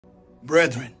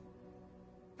Brethren,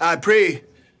 I pray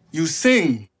you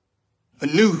sing a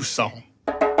new song.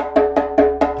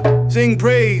 Sing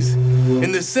praise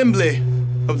in the assembly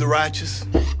of the righteous.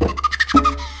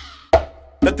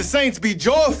 Let the saints be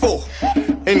joyful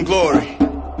in glory.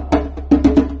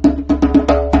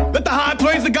 Let the high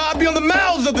praise of God be on the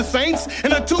mouths of the saints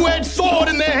and a two-edged sword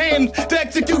in their hands to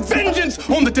execute vengeance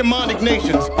on the demonic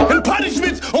nations and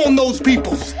punishments on those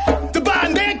peoples, to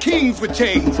bind their kings with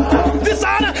chains. This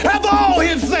honor have all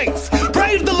his saints.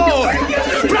 Praise the Lord.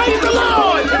 Praise the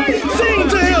Lord. Sing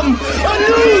to him a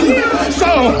new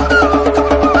song.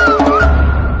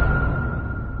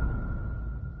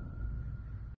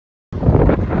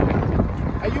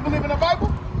 You believe in the Bible?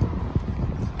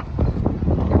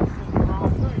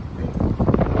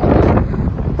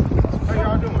 How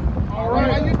y'all doing? All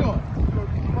right. How you doing?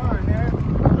 Fine, man.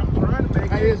 I'm trying to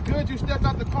make it. Hey, it's good you stepped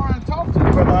out the car and talked to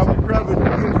me. But I would rather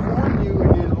inform you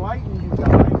and enlighten you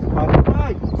guys about the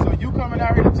Bible. So you coming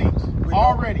out here to teach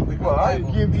already? Well, I'll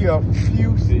give you a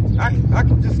few sentences. I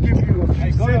can just give you a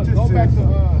few sentences. Go back to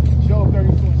Job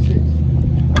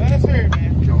 32:6. Let us hear it,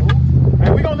 man. Job. Hey,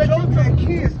 we gonna let you take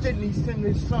kids, didn't he send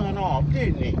his son off,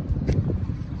 didn't he?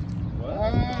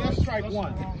 That's strike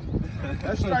one.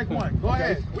 That's strike one. Go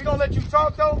ahead. We gonna let you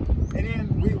talk though, and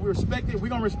then we respect it. We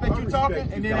gonna respect you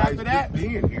talking, and then after that,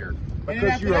 being here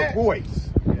because you're a voice,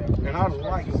 and I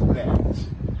like that.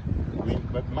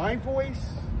 But my voice,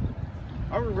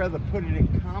 I would rather put it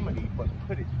in comedy, but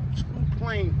put it too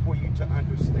plain for you to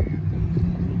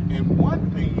understand. And one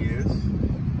thing is,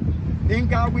 in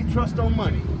God we trust on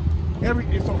money.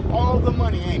 It's on all the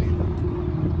money, ain't it?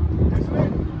 Isn't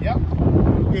it? Yep.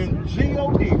 In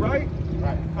G-O-D, right?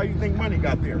 Right. How you think money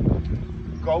got there?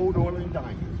 Gold, oil, and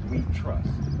diamonds. We trust.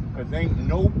 Because ain't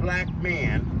no black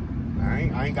man,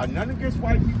 I ain't got nothing against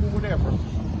white people, whatever.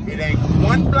 It ain't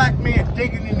one black man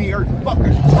digging in the earth,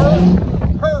 fucking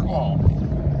her off.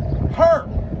 Her.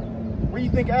 Where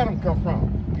you think Adam come from?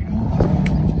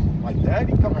 Like that?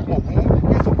 He come from a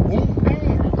womb? He's a womb man.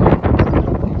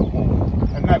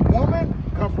 And that woman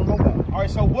come from a woman. All right,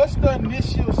 so what's the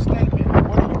initial statement?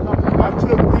 What are you coming from? I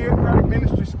took theocratic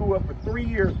ministry school up for 3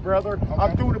 years, brother. Okay.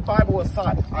 I threw the Bible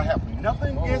aside. I have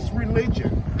nothing against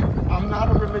religion. I'm not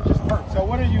a religious person. So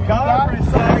what are you? God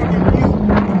resides in you.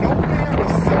 No man will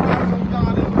set eyes on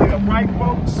God and live, right,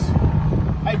 folks?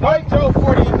 Hey, right, Job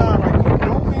 40:9, right here.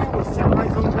 No man will set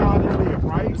eyes on God and live,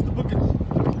 right? It's the book of...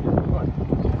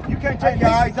 You can't take your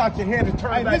eyes out your head and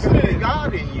turn back and see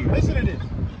God in you. Listen to this.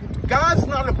 God's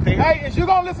not a fan. Hey, is you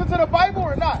going to listen to the Bible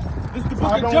or not? This is the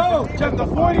book of Job, chapter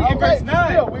 40 and verse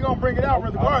 9. Still, we're going to bring it out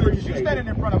regardless. You're standing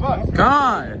in front of us.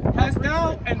 God. Hast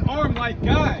thou an arm like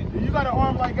God? You got an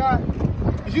arm like God?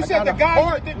 Because you said the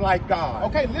God is like God.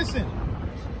 Okay, listen.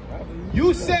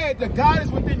 You said the God is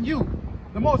within you.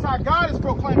 The Most High God is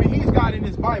proclaiming he's God in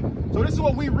his Bible. So this is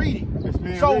what we're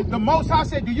reading. So the Most High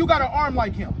said, do you got an arm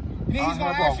like him? And then he's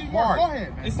going to ask you more. Go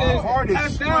ahead. It says,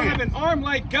 hast thou have an arm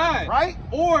like God? Right.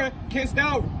 Or canst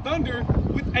thou thunder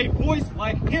with a voice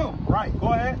like him? Right.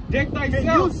 Go ahead. Deck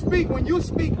thyself. When you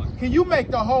speak, can you make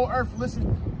the whole earth listen?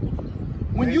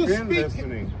 When you speak.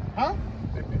 Listening. Huh?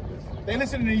 They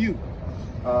listening to you.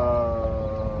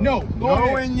 No. Go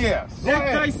ahead. And yes.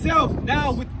 Deck thyself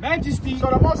now with majesty. So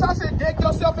the Most High said, deck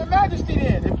yourself in majesty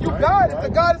then. If you God, if the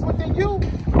God is within you,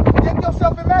 deck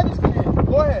yourself in majesty then.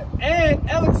 Go ahead. And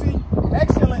excellency.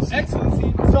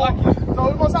 So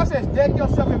the Most High says, deck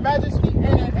yourself in majesty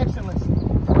and in excellency.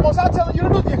 The Most High telling you to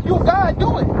do it. If you God,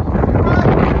 do it. All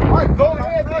right, go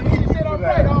ahead. He said, all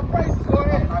right, all praises. Go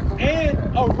ahead. And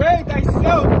array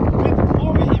thyself with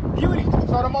glory and beauty.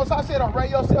 So the Most High said, array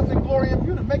yourself in glory and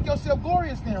beauty. Make yourself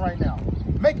glorious then right now.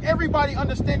 Make everybody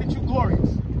understand that you're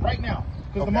glorious right now.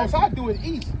 Because the Most High do it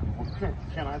easy.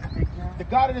 Can I speak now? The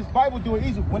God in his Bible do it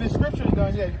easy. When the scripture is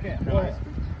done, yeah, you can. Go ahead.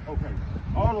 Okay.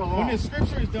 All along. When the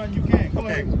scripture is done, you can. Go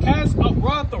ahead. Cast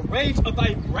abroad the rage of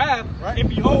thy wrath, and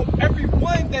behold,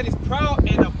 everyone that is proud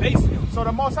and abase him. So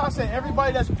the Most High said,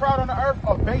 everybody that's proud on the earth,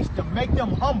 abase to make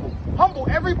them humble. Humble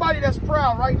everybody that's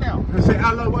proud right now. Say,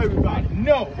 I love everybody.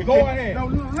 No, go ahead. No,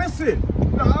 listen.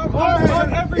 No,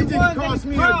 everyone it didn't cost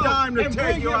me a dime to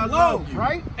tell you I love you.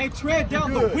 Right? And tread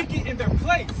down the wicked in their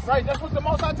place. Right, that's what the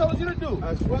Most High told you to do.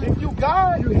 That's right. If you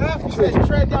God, you have to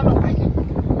tread down the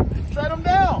wicked. Tread them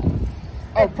down.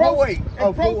 Avoid.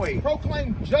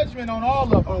 Proclaim judgment on all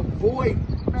of them. Avoid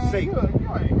Satan.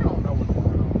 You don't know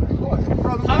what's going on.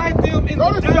 Brother, hide them in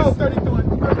go the to Job 32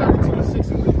 and 6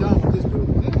 and be done with this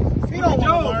dude. He don't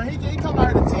want to learn. He come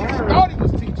out here to teach. He thought he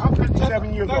was teaching. I'm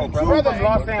 57 years old, brother. From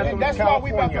Los Angeles, that's why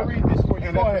we about to read this for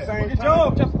you. Go ahead.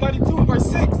 Job chapter 32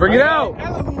 verse 6. Bring it out.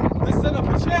 Elihu, the son of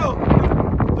Michel,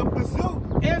 the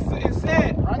Bazoo, answered and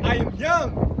said, I I am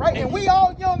young. Right, and we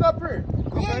all young up here.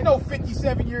 We ain't no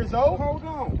 57 years old. Hold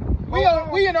on.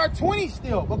 We in our 20s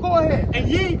still, but go ahead. And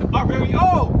ye are very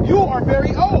old. You are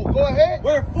very old. Go ahead.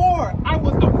 Wherefore I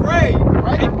was afraid,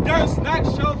 Right. and durst not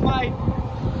show my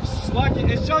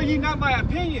sluggish, and show ye not my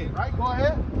opinion. Right, go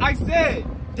ahead. I said,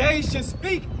 they should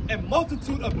speak, and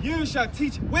multitude of years shall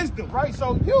teach wisdom. Right,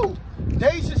 so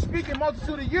they should speak in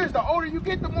multitude of years. The older you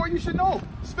get, the more you should know,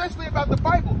 especially about the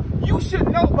Bible. You should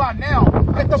know by now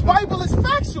that the Bible is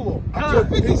factual. You're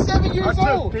 57 years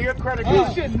old. You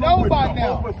should know by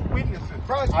now.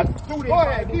 Bro, go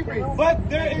ahead, keep reading. But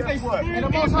there is a spirit And the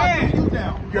in Most High man. threw you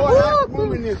down. Your black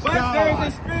woman is But there is a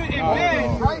God. spirit in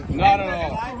man. Right? Not and at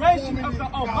the all. inspiration of the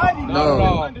Almighty Not at no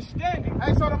all. understanding.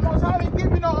 Hey, so the Most High didn't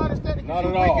give you no understanding. Not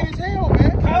You're at all. wicked as hell,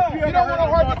 man. You don't want to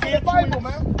hurt the Bible,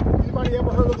 man. Anybody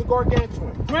ever heard of the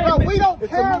gargantuan? Bro, we don't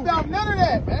care about none of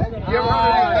that, man. You ever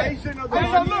heard of the nation of the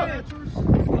Hey, so look. gargantuans?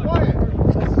 Go ahead.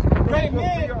 Great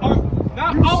men are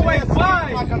not always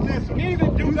wise, neither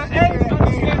do the age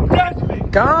understand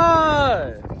judgment.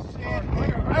 God.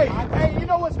 Hey, you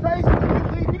know what's crazy? When you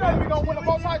leave, you don't even know when the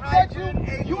Most High judge you.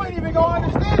 You ain't even gonna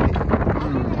understand it.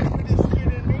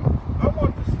 I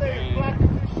want to stay as black as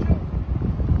this shit.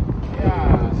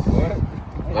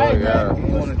 Hey, God.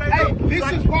 Hey,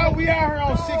 this is why we out here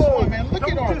on 6-1, man. Look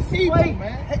at our people,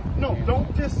 man. No,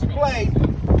 don't display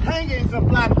hangings of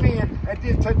black men, and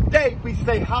then today we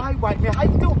say, hi, white man, how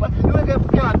you doing? What can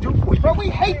I do for you? Bro, we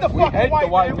hate the fucking Hate the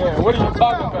white man. What are you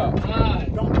talking about?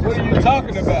 What are you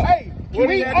talking about? Hey, What are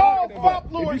we you all talking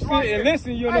about? followers If you right sit here. and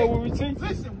listen, you'll know what we teach.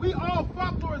 Listen, we all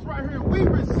followers right here. We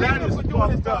resent That them is for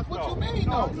doing this fucked stuff. up, What though. you mean,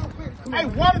 though? Hey,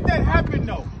 why did that happen,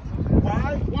 though?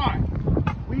 Why? Why?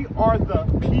 We are the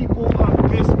people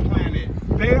of this planet.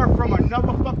 They are from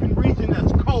another fucking region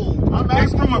that's cold. They're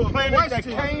asking from you a a planet that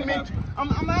question. came into. I'm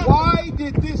asking. Why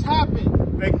did this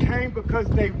happen? They came because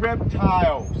they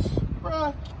reptiles.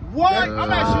 Bruh, what?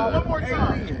 I'm asking you one more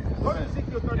time. Amen. Go to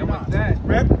Ezekiel And 39. with that,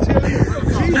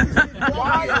 Reptilians. Jesus,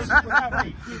 why are you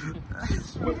happy?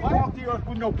 We walk the earth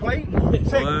with no plate.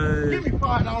 Say, give me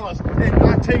 $5 and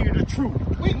I'll tell you the truth.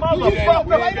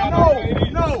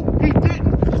 Motherfucker, no, he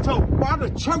didn't. So why the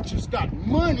churches got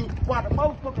money, why the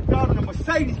motherfucker driving a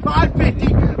Mercedes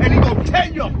 550 and he gonna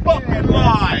tell you a fucking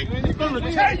lie. He's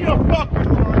gonna tell you a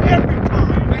fucking lie every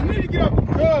time. Man, you need to get off the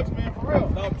drugs, man, for real.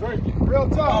 Stop drinking. Real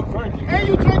talk. Stop drinking. And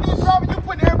you drinking and driving, you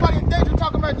putting everybody in danger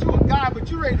talking about you a guy, but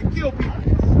you ready to kill people. I'm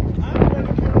ready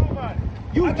to kill nobody.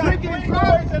 You I got drinking and 3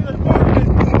 driving. boys in the darkness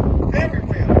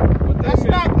everywhere. That's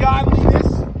not godliness.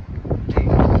 Keep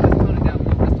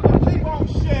on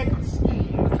shedding skin.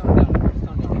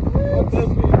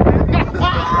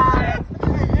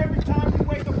 Every time you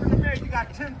wake up in the bed, you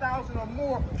got 10,000 or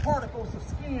more particles of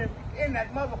skin in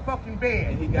that motherfucking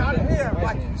bed. Not hair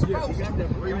like you supposed to. If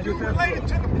you related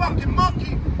to the fucking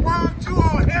monkey, why aren't you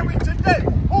all hairy today?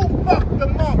 Who fucked the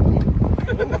monkey?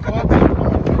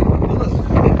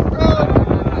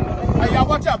 Hey, y'all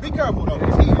watch out. Be careful, though,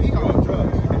 because he on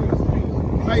drugs.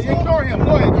 Hey, ignore him.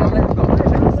 Go ahead, Gary.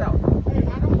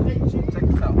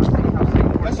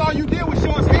 That's all you did was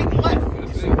show us hate and left.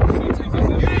 You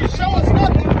didn't show us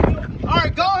nothing. All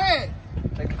right, go ahead.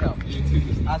 Check this out.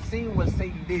 I seen what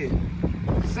Satan did.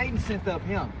 Satan sent up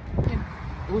him.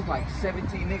 It was like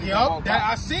 17 niggas that walked by.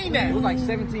 I seen that. It was like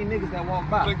 17 niggas that walked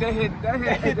by. Like that hit That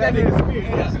nigga spirit.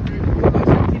 Yeah. It was like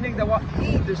 17 niggas that walked.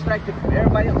 He distracted from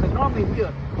everybody else. Because normally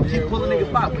we'll keep pulling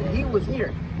niggas by. But he was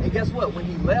here. And guess what? When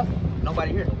he left,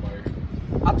 nobody here.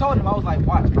 I told him, I was like,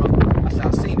 watch, bro. I said,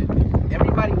 I seen it.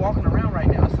 Everybody walking around right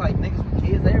now. It's like niggas with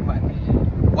kids, everybody.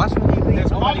 Watch when he leaves.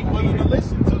 That's Nobody willing to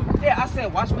listen, too. Yeah, I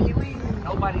said, watch when he leaves.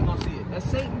 Nobody gonna see it. That's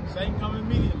Satan. Satan coming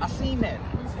immediately. I seen that.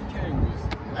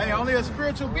 Hey, only a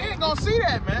spiritual being gonna see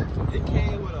that, man. it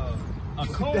came with a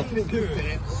cold spirit.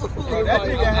 That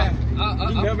nigga had.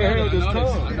 You never heard this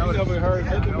tongue. You never heard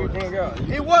nothing we bring out.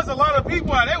 It was a lot of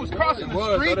people out there. They was crossing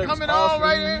the street, they was coming all crossing.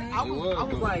 right there. I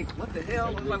was like, what the hell? I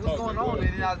was like, what's going on? And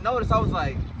then I noticed, I was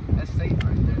like, that's Satan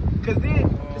right there. Because then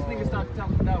this nigga started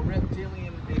talking about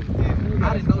reptilian and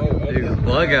I didn't know.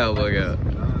 Bug out.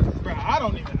 Bro, I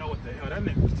don't even know what the hell that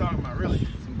nigga was talking about, really.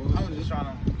 I was just trying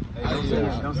to.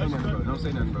 Don't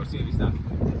say nothing, bro. See if he stop.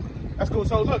 That's cool.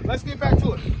 So, look, let's get back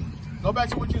to it. Go back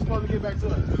to what you're supposed to get back to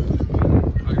it.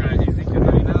 Okay, Ezekiel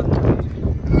 39.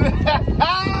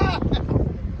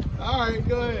 All right,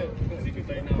 go ahead. Ezekiel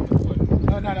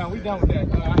 39. No, we done with that.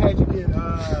 I had you get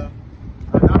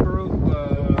Nabaru,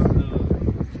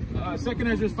 Second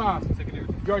Ezra 5.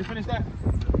 You already finished that?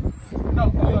 No,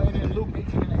 and then Luke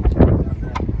 18 and 8.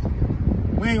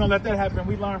 We ain't gonna let that happen.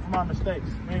 We learn from our mistakes.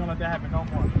 We ain't gonna let that happen no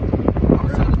more. I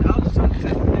was just trying to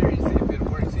test the theory and see if it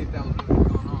worked, see if that was really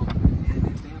going on. And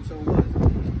it damn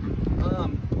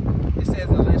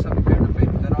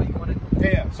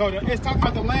So it's talking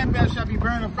about the land bearer shall be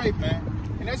bearing of faith, man.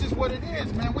 And that's just what it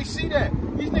is, man. We see that.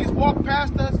 These niggas walk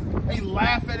past us, they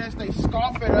laugh at us, they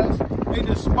scoff at us, they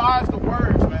despise the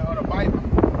words, man, of the Bible.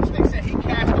 This nigga said he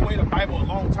cast away the Bible a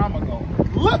long time ago.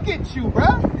 Look at you, bro.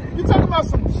 You talking about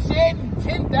some shedding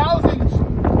 10,000,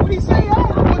 what do you say? I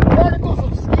don't know what particles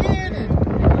of skin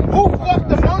and who fucked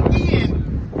the monkey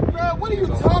and, bro, what are you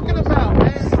talking about,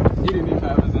 man? He didn't even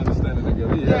have his understanding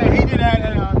together. Yeah, he didn't have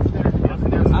that understanding.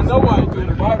 I know why he threw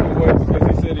the Bible away,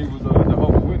 because he said he was the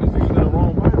Jehovah's Witness. He was in the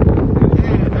wrong Bible.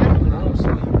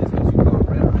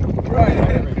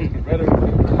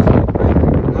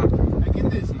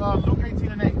 Luke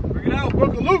 18 and 8. Bring it out.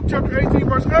 Book of Luke, chapter 18,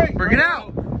 verse 8. Bring it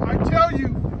out. I tell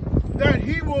you that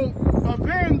he will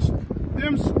avenge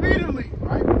them speedily.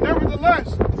 Right? Nevertheless,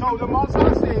 So the Most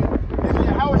High said, this is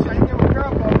Yahushua, he gave a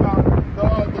parable about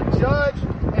the judge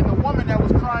and the woman that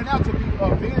was crying out to be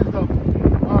avenged of,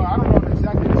 I don't know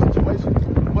exactly the situation,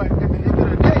 but at the end of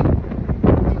the day,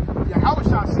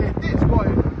 Yahushua said this. Go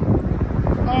ahead.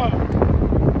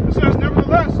 it says,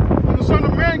 nevertheless, when the Son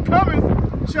of Man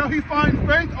cometh, shall he find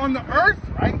faith on the earth?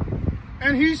 Right?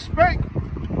 And he spake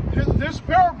this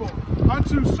parable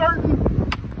unto certain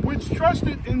which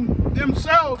trusted in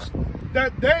themselves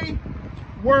that they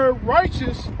were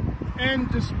righteous and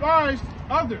despised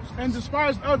others.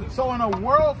 So in a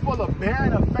world full of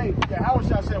barren of faith,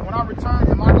 Yahushua said, when I return,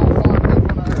 am I going to find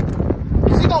faith on the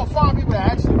earth? Is he going to find people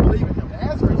that actually believe in him? The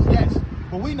answer is yes.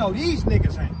 But we know these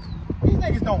niggas ain't. These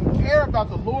niggas don't care about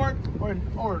the Lord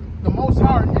or the Most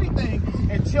High or anything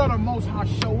until the Most High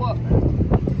show up, man.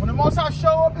 When the Most High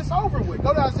show up, it's over with.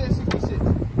 Go to Isaiah 66.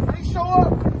 When he show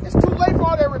up, it's too late for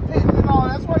all that repenting and all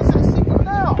that. That's why he said, seek him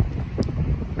now.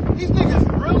 These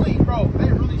niggas really, bro,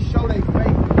 they really show their faith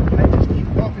and they just keep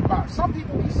walking by. Some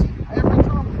people we see every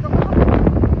time we come out.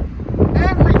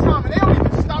 Every time. And they don't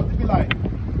even stop to be like,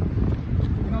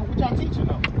 you know, what y'all teaching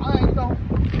though? I ain't, you know,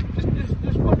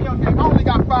 just put me on game. I only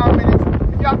got 5 minutes.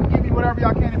 If y'all can give me whatever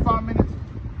y'all can in 5 minutes,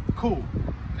 cool.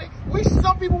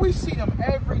 Some people, we see them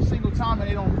every single time and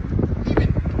they don't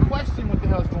even question what the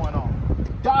hell's going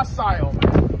on. Docile,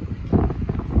 man.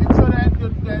 Until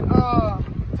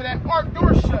that ark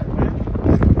door shut,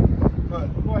 man.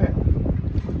 Go ahead.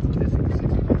 This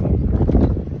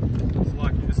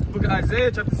is the book of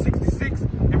Isaiah, chapter 66,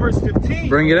 and verse 15.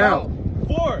 Bring it out.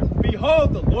 For,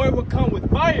 behold, the Lord will come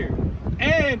with fire,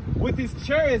 and with his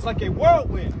chariots like a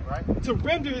whirlwind, Right. to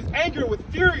render his anger with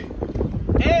fury,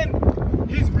 and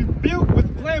his rebuke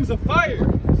with flames of fire.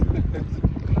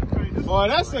 Boy,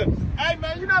 that's it. Hey,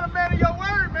 man, you're not a man of your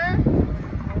word, man.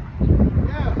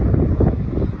 Yeah.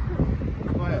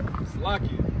 Go ahead.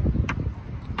 Slakia.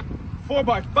 For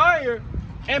by fire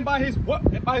and by his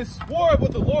sword will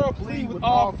the Lord plead with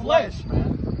all flesh.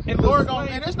 man. And The Lord the don't,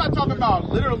 slain- and it's not talking about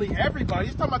literally everybody.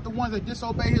 He's talking about the ones that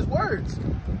disobey his words.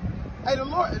 Hey, the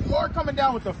Lord coming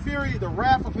down with the fury, the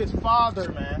wrath of his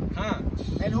Father, man.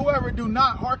 And whoever do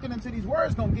not hearken unto these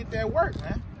words gonna get that work,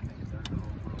 man.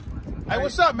 Hey,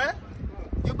 what's up, man?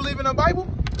 You believe in the Bible?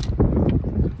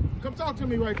 Come talk to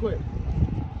me right quick.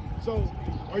 So,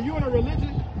 are you in a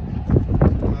religion?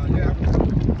 Yeah.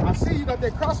 I see you got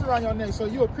that cross around your neck, so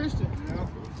you a Christian. Yeah.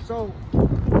 So,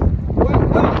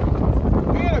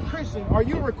 being a Christian, are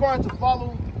you required to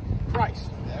follow Christ?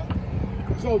 Yeah.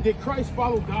 So, did Christ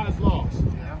follow God's laws?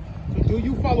 Yeah. So do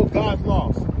you follow God's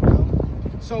laws?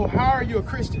 Yeah. So, how are you a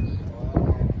Christian?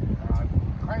 I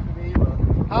claim to be, but...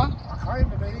 Huh? I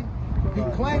claim to be. You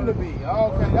claim to be.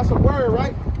 Oh, okay, that's a word,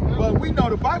 right? But we know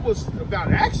the Bible's about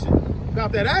action,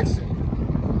 about that action.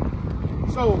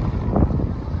 So,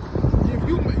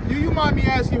 do you mind me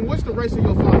asking, what's the race of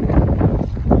your father?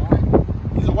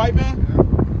 He's a white man?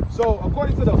 Yeah. So,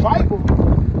 according to the Bible,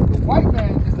 the white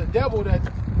man is the devil that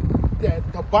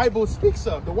the Bible speaks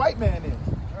of. The white man is.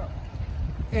 Yeah.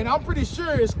 And I'm pretty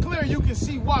sure it's clear you can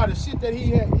see why the shit that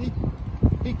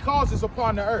he causes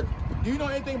upon the earth. Do you know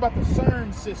anything about the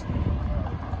CERN system?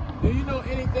 Do you know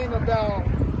anything about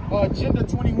Agenda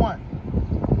 21?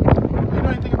 Do you know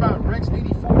anything about Rex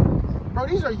 84? Bro,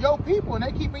 these are your people and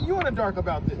they keeping you in the dark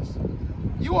about this.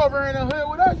 You over in the hood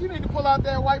with us, you need to pull out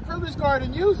that white privilege card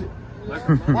and use it.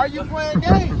 Why are you playing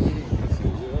games?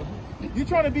 You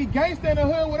trying to be gangster in the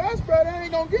hood with us, bro, that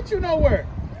ain't gonna get you nowhere.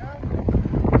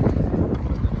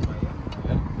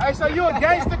 Hey, so you a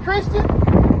gangster Christian?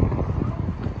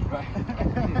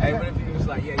 Hey, what if he was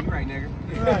like, yeah, you right, nigga.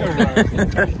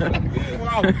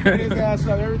 Wow, his ass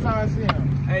up every time I see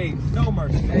him. Hey, no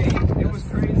mercy. Hey, it was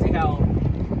crazy how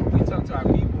we talk to our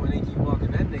people and they keep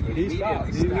walking. That nigga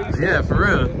immediately stopped. Yeah, for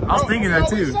real. I was thinking that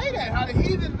too. We say that, how the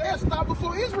heathen, they'll stop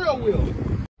before Israel will.